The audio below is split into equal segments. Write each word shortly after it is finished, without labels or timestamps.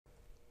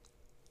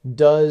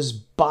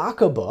Does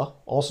Bacopa,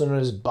 also known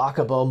as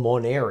Bacopa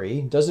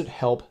monnieri, does it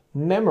help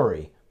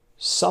memory?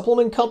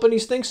 Supplement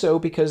companies think so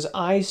because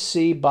I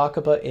see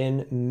Bacopa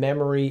in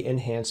memory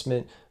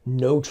enhancement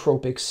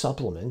nootropic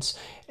supplements.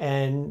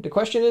 And the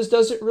question is,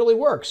 does it really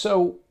work?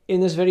 So in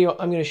this video,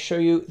 I'm going to show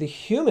you the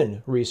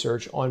human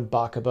research on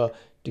Bacopa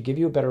to give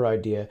you a better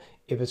idea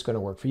if it's going to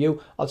work for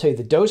you. I'll tell you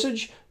the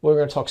dosage, we're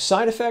going to talk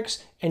side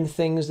effects and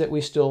things that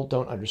we still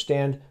don't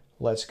understand.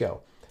 Let's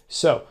go.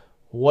 So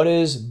what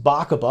is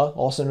Bacopa,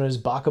 also known as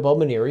Bacopa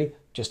monnieri?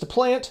 Just a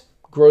plant,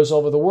 grows all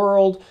over the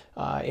world,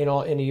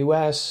 in the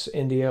US,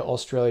 India,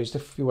 Australia, just a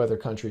few other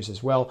countries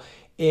as well.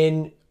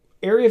 In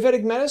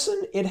Ayurvedic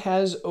medicine, it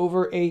has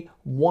over a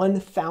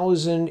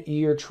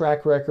 1,000-year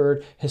track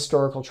record,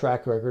 historical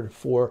track record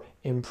for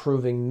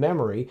improving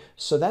memory.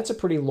 So that's a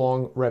pretty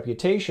long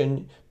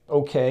reputation.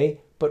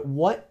 Okay, but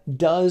what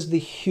does the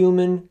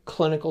human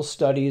clinical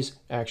studies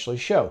actually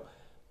show?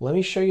 Let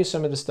me show you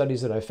some of the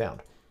studies that I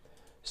found.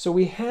 So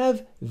we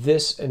have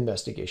this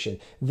investigation,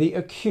 the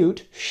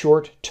acute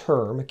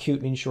short-term,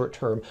 acute means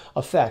short-term,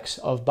 effects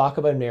of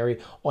Bacopa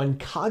monnieri on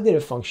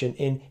cognitive function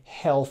in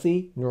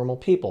healthy, normal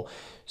people.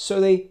 So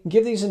they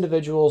give these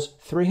individuals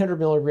 300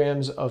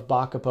 milligrams of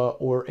Bacopa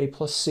or a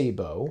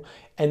placebo,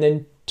 and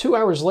then 2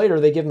 hours later,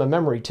 they give them a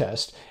memory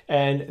test,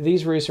 and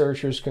these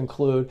researchers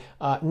conclude,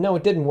 no,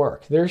 it didn't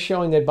work. They're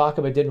showing that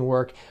Bacopa didn't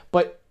work,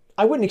 but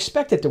I wouldn't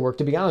expect it to work,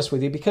 to be honest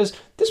with you, because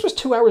this was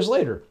 2 hours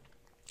later.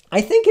 I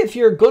think if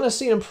you're going to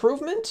see an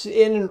improvement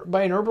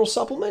by an herbal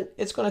supplement,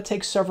 it's going to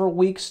take several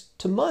weeks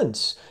to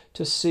months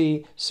to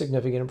see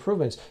significant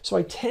improvements. So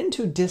I tend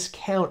to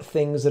discount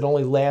things that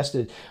only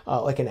lasted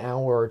like an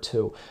hour or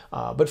two.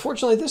 But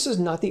fortunately, this is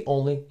not the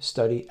only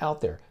study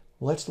out there.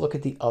 Let's look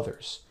at the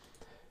others.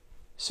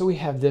 So we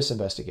have this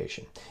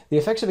investigation. The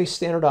effects of a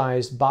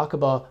standardized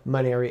Bacopa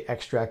monnieri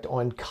extract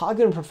on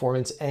cognitive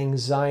performance,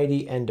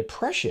 anxiety, and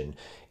depression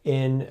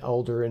in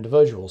older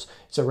individuals.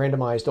 It's a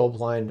randomized,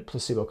 double-blind,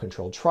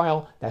 placebo-controlled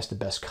trial. That's the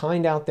best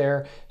kind out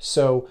there.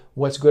 So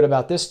what's good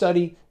about this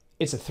study?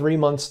 It's a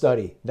 3-month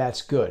study.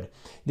 That's good.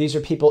 These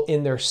are people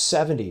in their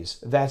 70s.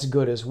 That's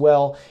good as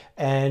well.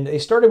 And they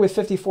started with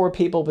 54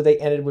 people, but they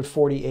ended with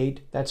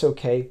 48. That's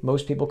okay.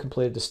 Most people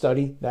completed the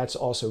study. That's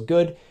also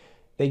good.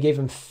 They gave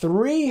them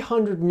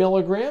 300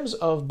 milligrams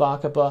of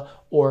Bacopa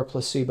or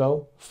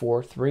placebo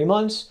for 3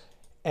 months.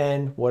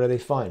 And what do they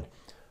find?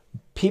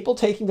 People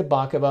taking the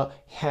Bacopa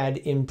had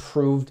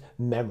improved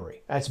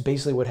memory. That's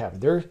basically what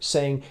happened. They're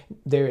saying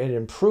there had an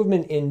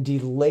improvement in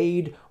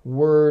delayed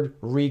word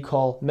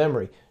recall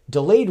memory.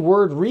 Delayed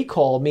word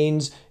recall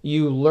means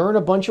you learn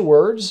a bunch of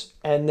words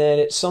and then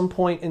at some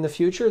point in the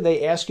future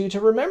they ask you to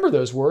remember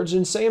those words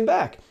and say them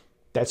back.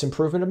 That's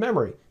improvement of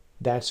memory.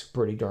 That's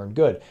pretty darn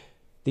good.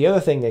 The other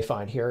thing they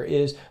find here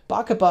is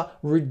Bacopa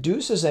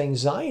reduces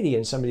anxiety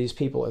in some of these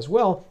people as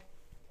well.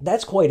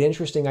 That's quite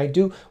interesting. I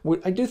do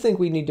think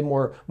we need to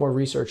more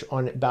research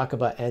on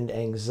Bacopa and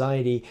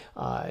anxiety.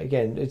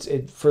 Again,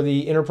 for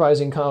the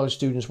enterprising college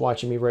students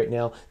watching me right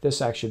now,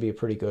 this actually be a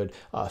pretty good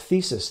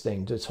thesis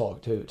thing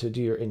to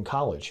do in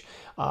college.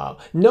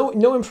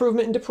 No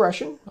improvement in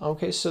depression.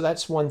 Okay, so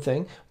that's one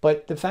thing.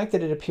 But the fact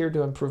that it appeared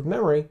to improve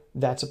memory,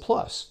 that's a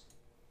plus.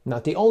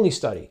 Not the only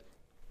study.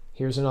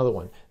 Here's another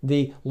one.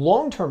 The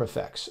long-term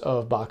effects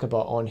of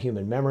Bacopa on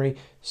human memory.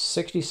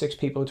 66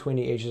 people between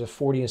the ages of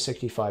 40 and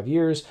 65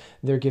 years.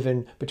 They're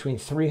given between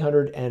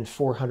 300 and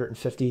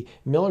 450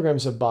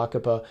 milligrams of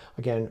Bacopa,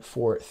 again,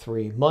 for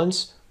 3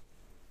 months.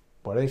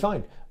 What do they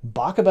find?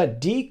 Bacopa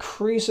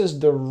decreases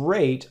the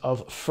rate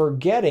of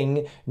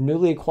forgetting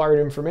newly acquired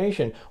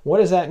information. What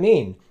does that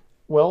mean?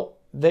 Well,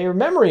 their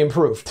memory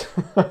improved.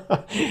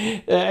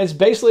 That's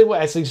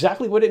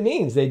exactly what it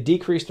means. They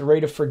decreased the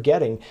rate of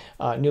forgetting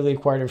newly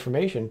acquired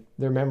information.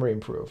 Their memory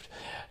improved.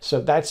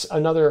 So that's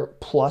another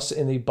plus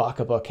in the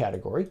Bacopa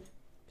category.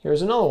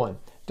 Here's another one.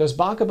 Does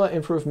Bacopa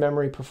improve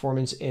memory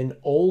performance in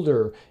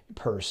older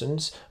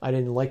persons? I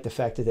didn't like the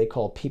fact that they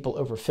call people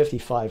over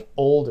 55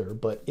 older,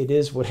 but it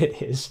is what it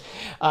is.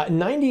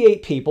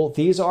 98 people,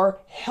 these are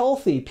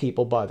healthy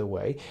people, by the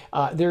way.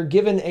 They're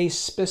given a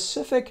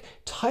specific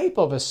type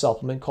of a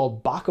supplement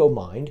called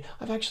Bacomine.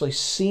 I've actually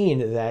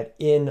seen that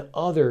in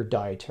other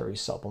dietary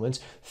supplements.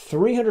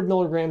 300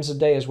 milligrams a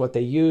day is what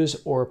they use,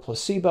 or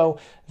placebo.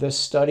 The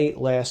study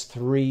lasts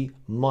 3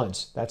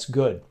 months. That's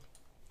good.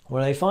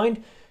 What do they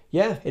find?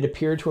 Yeah, it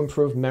appeared to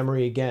improve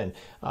memory again.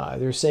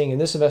 They're saying in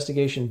this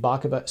investigation,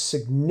 Bacopa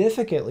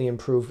significantly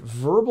improved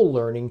verbal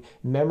learning,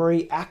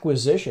 memory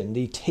acquisition,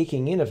 the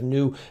taking in of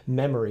new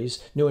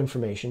memories, new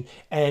information,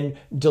 and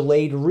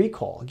delayed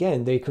recall.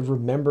 Again, they could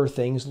remember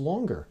things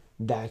longer.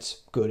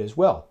 That's good as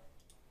well.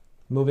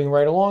 Moving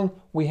right along,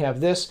 we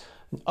have this.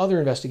 Other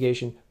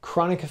investigation,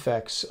 chronic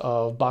effects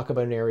of Bacopa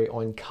monnieri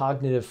on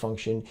cognitive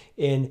function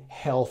in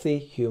healthy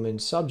human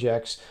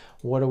subjects.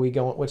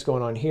 What's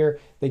going on here?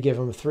 They give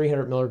them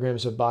 300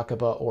 milligrams of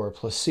Bacopa or a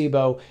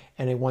placebo,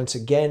 and once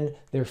again,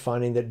 they're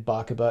finding that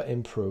Bacopa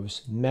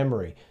improves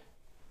memory.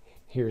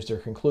 Here's their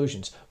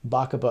conclusions.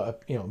 Bacopa,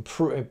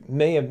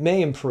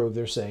 may improve,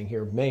 they're saying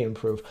here, may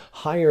improve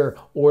higher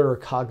order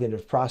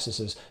cognitive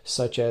processes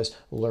such as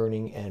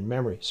learning and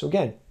memory. So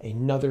again,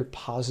 another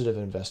positive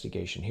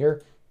investigation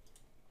here.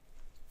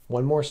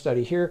 One more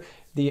study here,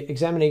 the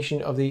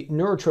examination of the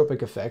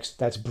neurotropic effects,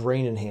 that's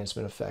brain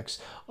enhancement effects,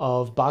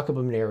 of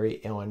Bacopa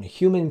monnieri on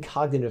human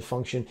cognitive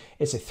function.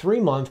 It's a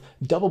 3-month,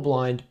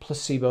 double-blind,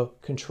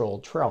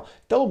 placebo-controlled trial.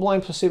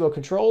 Double-blind,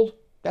 placebo-controlled,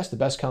 that's the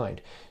best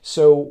kind.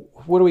 So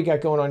what do we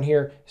got going on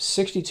here?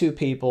 62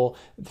 people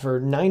for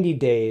 90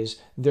 days.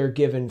 They're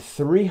given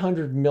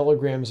 300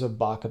 milligrams of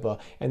Bacopa,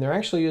 and they're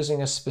actually using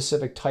a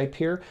specific type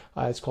here.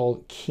 It's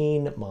called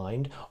Keen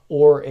Mind,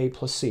 or a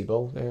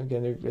placebo.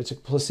 Again, it's a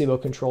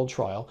placebo-controlled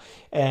trial.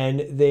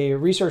 And the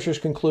researchers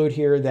conclude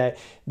here that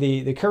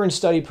the current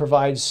study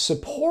provides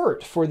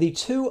support for the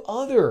 2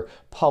 other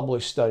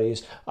published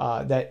studies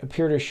that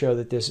appear to show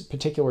that this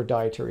particular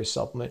dietary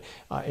supplement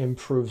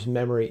improves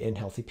memory in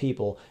healthy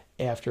people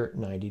after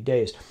 90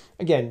 days.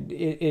 Again,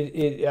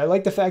 I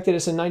like the fact that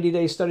it's a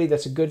 90-day study.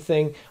 That's a good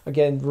thing.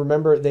 Again,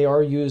 remember, they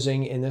are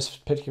using, in this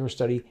particular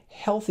study,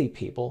 healthy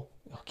people.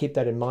 I'll keep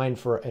that in mind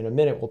in a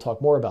minute. We'll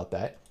talk more about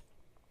that.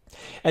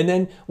 And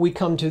then we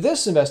come to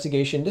this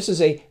investigation. This is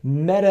a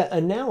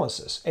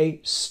meta-analysis, a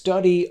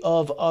study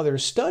of other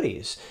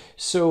studies.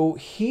 So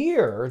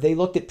here they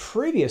looked at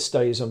previous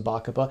studies on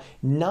Bacopa,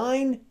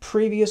 9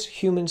 previous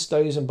human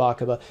studies on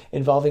Bacopa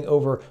involving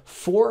over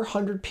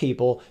 400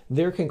 people.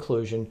 Their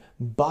conclusion,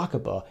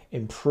 Bacopa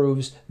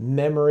improves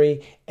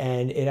memory,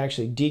 and it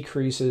actually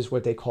decreases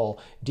what they call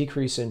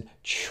decrease in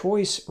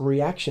choice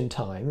reaction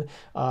time.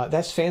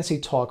 That's fancy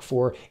talk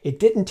for it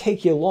didn't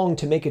take you long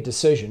to make a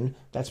decision.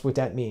 That's what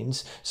that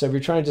means. So if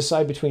you're trying to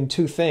decide between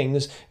 2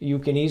 things, you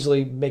can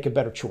easily make a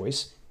better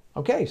choice.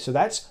 Okay, so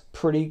that's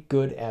pretty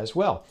good as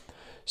well.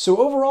 So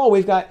overall,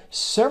 we've got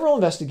several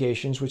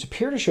investigations which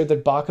appear to show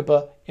that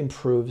Bacopa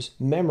improves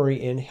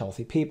memory in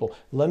healthy people.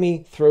 Let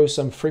me throw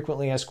some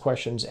frequently asked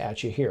questions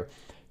at you here.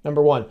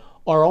 Number 1,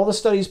 are all the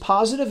studies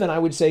positive? And I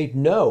would say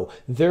no.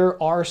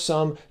 There are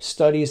some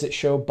studies that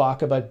show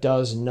Bacopa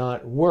does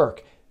not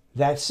work.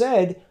 That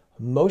said,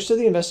 most of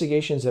the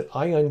investigations that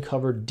I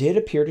uncovered did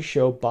appear to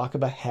show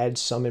Bacopa had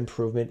some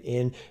improvement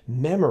in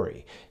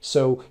memory.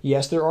 So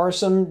yes, there are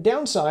some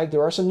downside,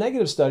 there are some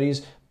negative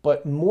studies,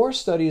 but more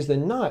studies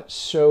than not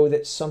show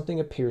that something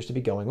appears to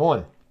be going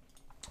on.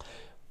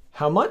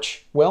 How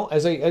much? Well,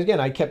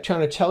 I kept trying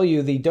to tell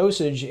you the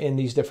dosage in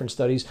these different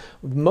studies.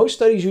 Most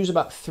studies use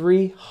about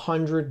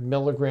 300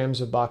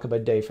 milligrams of Bacopa a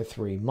day for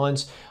 3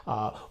 months.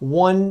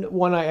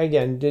 One I,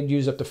 again, did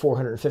use up to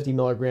 450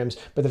 milligrams,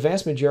 but the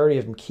vast majority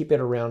of them keep it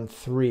around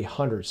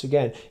 300. So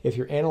again, if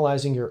you're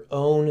analyzing your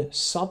own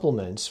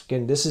supplements,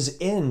 again, this is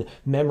in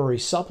memory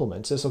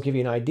supplements. This will give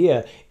you an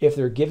idea if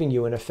they're giving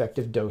you an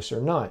effective dose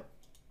or not.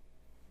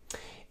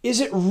 Is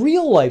it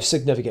real life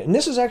significant? And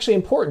this is actually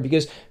important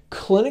because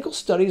clinical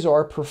studies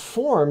are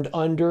performed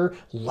under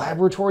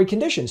laboratory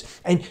conditions.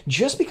 And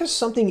just because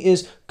something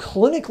is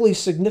clinically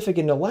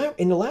significant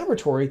in the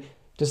laboratory,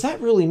 does that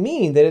really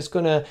mean that it's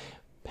going to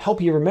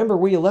help you remember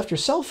where you left your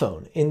cell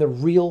phone in the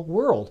real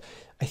world?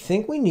 I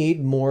think we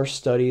need more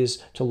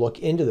studies to look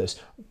into this.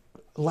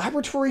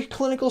 Laboratory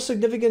clinical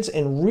significance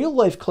and real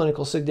life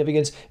clinical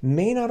significance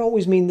may not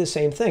always mean the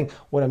same thing.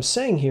 What I'm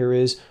saying here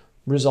is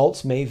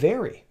results may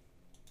vary.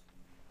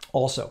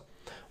 Also,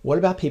 what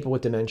about people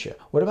with dementia?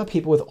 What about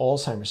people with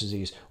Alzheimer's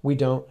disease? We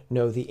don't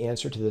know the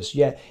answer to this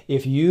yet.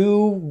 If you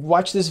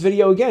watch this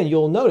video again,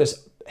 you'll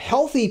notice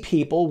healthy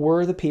people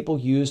were the people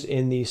used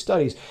in these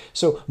studies.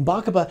 So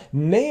Bacopa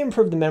may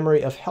improve the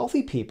memory of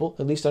healthy people,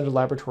 at least under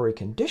laboratory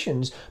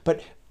conditions,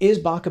 but is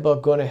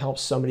Bacopa going to help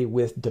somebody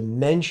with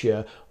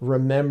dementia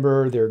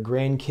remember their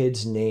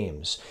grandkids'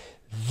 names?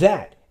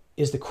 That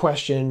is the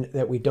question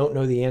that we don't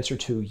know the answer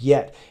to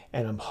yet,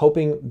 and I'm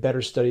hoping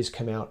better studies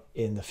come out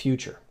in the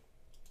future.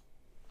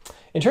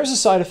 In terms of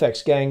side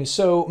effects, gang,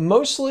 so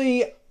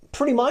mostly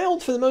pretty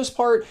mild for the most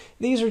part.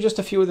 These are just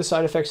a few of the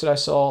side effects that I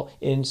saw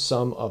in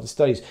some of the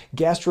studies.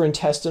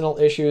 Gastrointestinal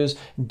issues,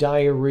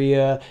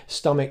 diarrhea,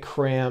 stomach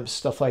cramps,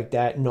 stuff like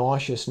that,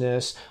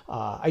 nauseousness.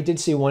 I did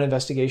see one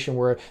investigation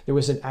where there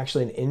was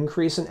actually an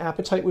increase in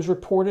appetite was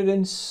reported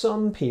in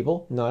some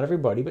people, not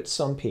everybody, but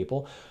some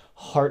people.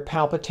 Heart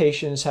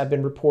palpitations have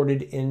been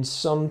reported in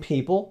some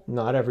people,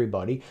 not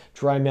everybody.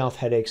 Dry mouth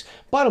headaches.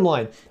 Bottom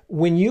line,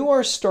 when you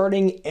are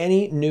starting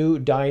any new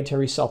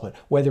dietary supplement,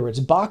 whether it's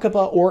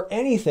Bacopa or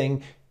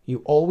anything,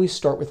 you always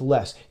start with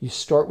less. You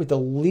start with the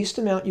least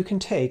amount you can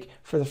take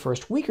for the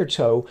first week or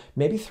so,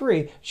 maybe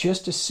 3,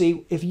 just to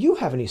see if you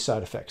have any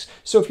side effects.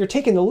 So if you're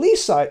taking the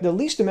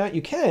least amount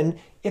you can,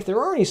 if there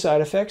are any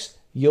side effects,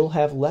 you'll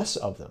have less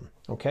of them.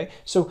 Okay,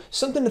 so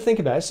something to think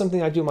about. It's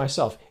something I do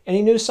myself.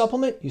 Any new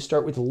supplement, you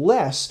start with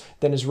less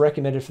than is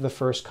recommended for the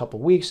first couple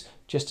weeks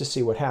just to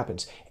see what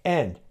happens.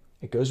 And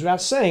it goes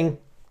without saying,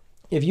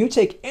 if you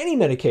take any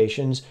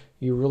medications,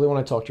 you really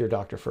want to talk to your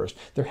doctor first.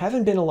 There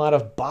haven't been a lot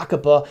of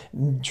Bacopa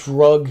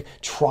drug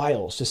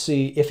trials to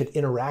see if it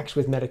interacts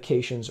with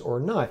medications or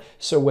not.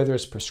 So whether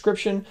it's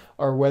prescription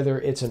or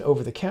whether it's an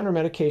over-the-counter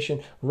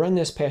medication, run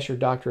this past your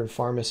doctor and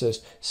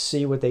pharmacist,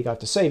 see what they got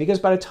to say. Because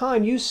by the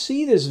time you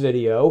see this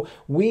video,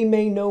 we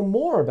may know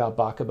more about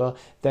Bacopa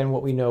than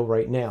what we know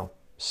right now.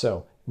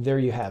 So there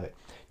you have it.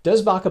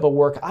 Does Bacopa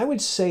work? I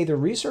would say the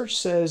research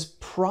says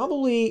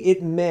probably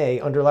it may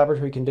under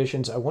laboratory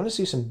conditions. I want to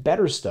see some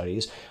better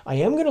studies. I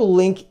am going to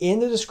link in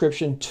the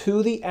description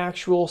to the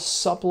actual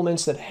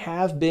supplements that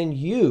have been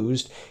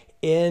used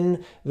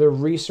in the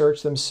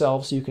research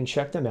themselves so you can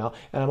check them out.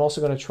 And I'm also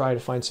going to try to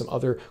find some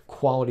other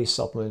quality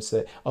supplements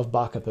of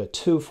Bacopa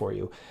too for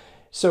you.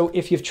 So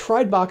if you've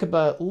tried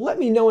Bacopa, let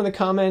me know in the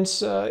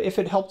comments if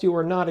it helped you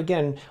or not.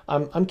 Again,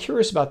 I'm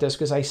curious about this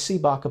because I see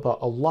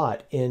Bacopa a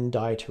lot in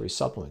dietary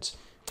supplements.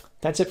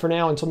 That's it for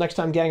now. Until next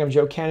time, gang, I'm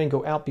Joe Cannon.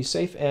 Go out, be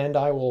safe, and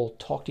I will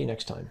talk to you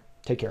next time.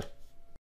 Take care.